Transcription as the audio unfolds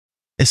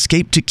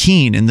Escape to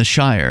Keene in the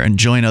Shire and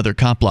join other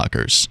cop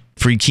blockers.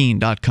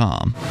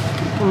 freekeene.com.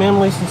 Ma'am,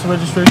 license and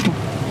registration.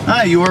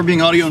 Hi, you are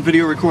being audio and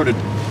video recorded.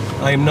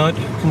 I am not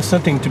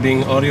consenting to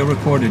being audio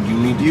recorded. You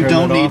need to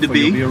turn that off or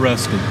you'll be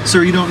arrested.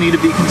 Sir, you don't need to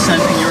be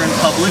consenting. You're in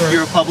public. Sir.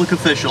 You're a public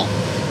official.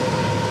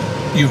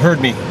 You heard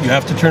me. You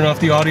have to turn off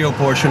the audio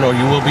portion or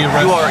you will be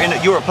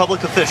arrested. You are a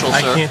public official, sir.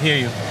 I can't hear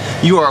you.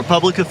 You are a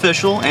public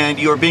official and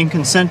you are being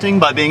consenting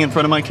by being in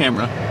front of my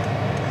camera.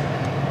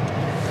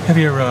 Have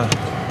your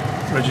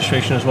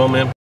registration as well,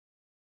 ma'am.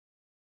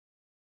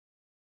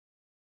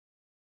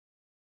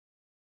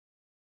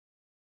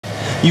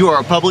 You are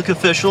a public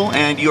official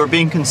and you are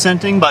being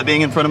consenting by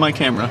being in front of my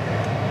camera.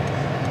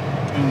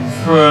 In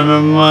front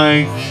of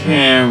my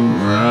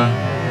camera.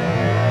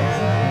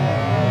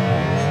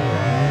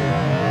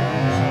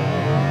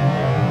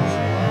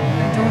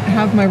 I don't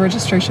have my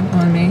registration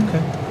on me.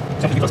 Okay.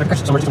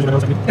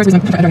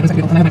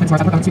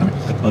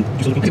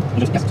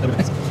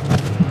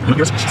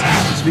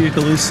 This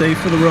vehicle is safe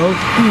for the road?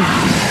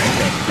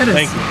 It is.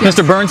 Thank you. Yes.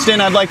 Mr.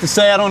 Bernstein, I'd like to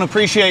say I don't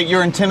appreciate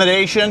your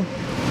intimidation.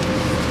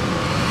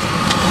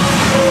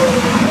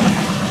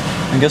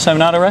 I guess I'm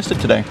not arrested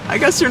today. I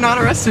guess you're not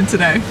arrested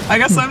today. I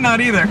guess I'm not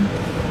either.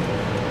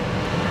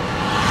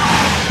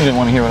 You didn't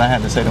want to hear what I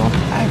had to say to him.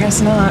 I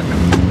guess not.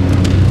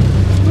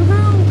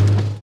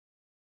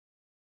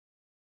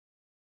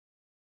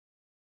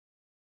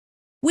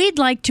 We'd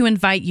like to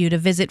invite you to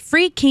visit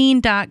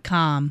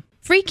freekeene.com.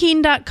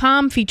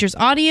 Freekeene.com features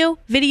audio,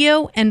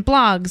 video, and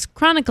blogs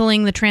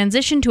chronicling the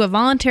transition to a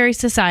voluntary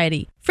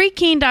society.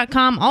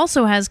 Freekeene.com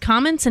also has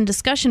comments and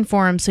discussion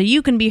forums so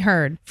you can be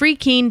heard.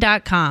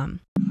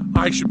 Freekeene.com.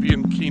 I should be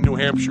in Keene, New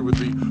Hampshire with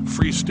the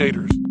Free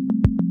Staters.